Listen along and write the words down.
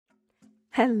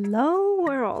Hello,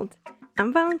 world!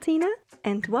 I'm Valentina,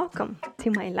 and welcome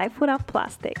to my Life Without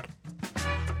Plastic.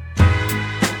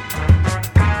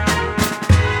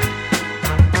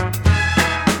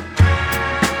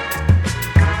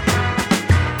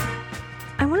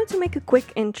 I wanted to make a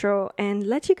quick intro and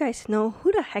let you guys know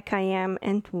who the heck I am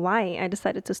and why I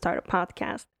decided to start a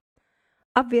podcast.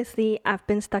 Obviously, I've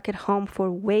been stuck at home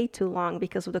for way too long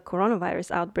because of the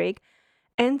coronavirus outbreak,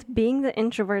 and being the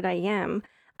introvert I am,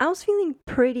 I was feeling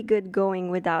pretty good going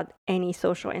without any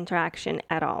social interaction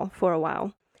at all for a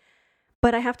while.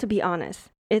 But I have to be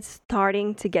honest, it's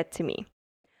starting to get to me.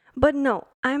 But no,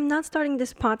 I'm not starting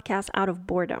this podcast out of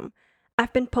boredom.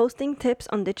 I've been posting tips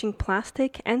on ditching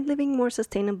plastic and living more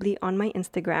sustainably on my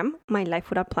Instagram, My Life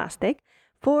Without Plastic,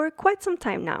 for quite some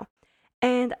time now.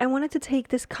 And I wanted to take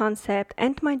this concept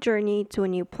and my journey to a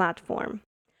new platform.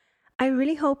 I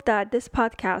really hope that this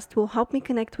podcast will help me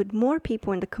connect with more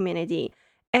people in the community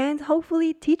and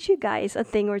hopefully teach you guys a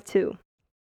thing or two.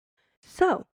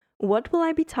 So, what will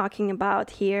I be talking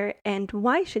about here and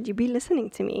why should you be listening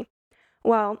to me?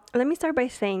 Well, let me start by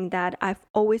saying that I've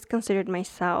always considered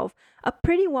myself a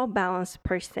pretty well balanced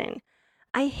person.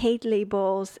 I hate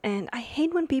labels and I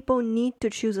hate when people need to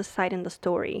choose a side in the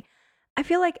story. I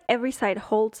feel like every side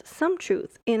holds some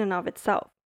truth in and of itself.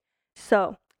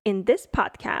 So, in this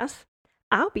podcast,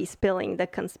 I'll be spilling the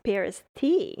conspiracy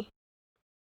tea.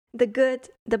 The good,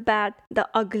 the bad, the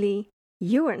ugly.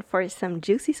 You're in for some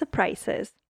juicy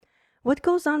surprises. What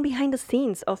goes on behind the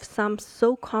scenes of some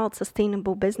so-called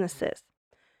sustainable businesses?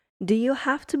 Do you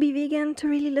have to be vegan to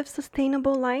really live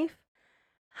sustainable life?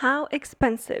 How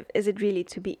expensive is it really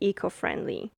to be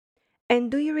eco-friendly?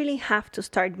 And do you really have to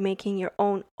start making your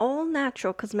own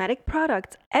all-natural cosmetic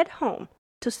products at home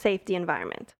to save the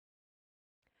environment?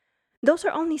 Those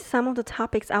are only some of the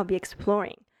topics I'll be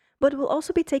exploring, but we'll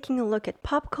also be taking a look at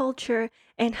pop culture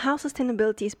and how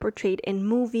sustainability is portrayed in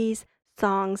movies,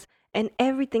 songs, and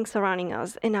everything surrounding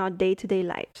us in our day-to-day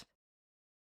lives.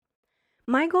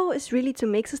 My goal is really to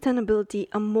make sustainability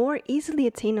a more easily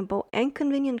attainable and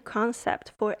convenient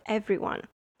concept for everyone.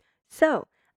 So,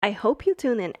 I hope you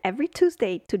tune in every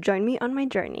Tuesday to join me on my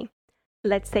journey.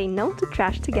 Let's say no to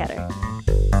trash together.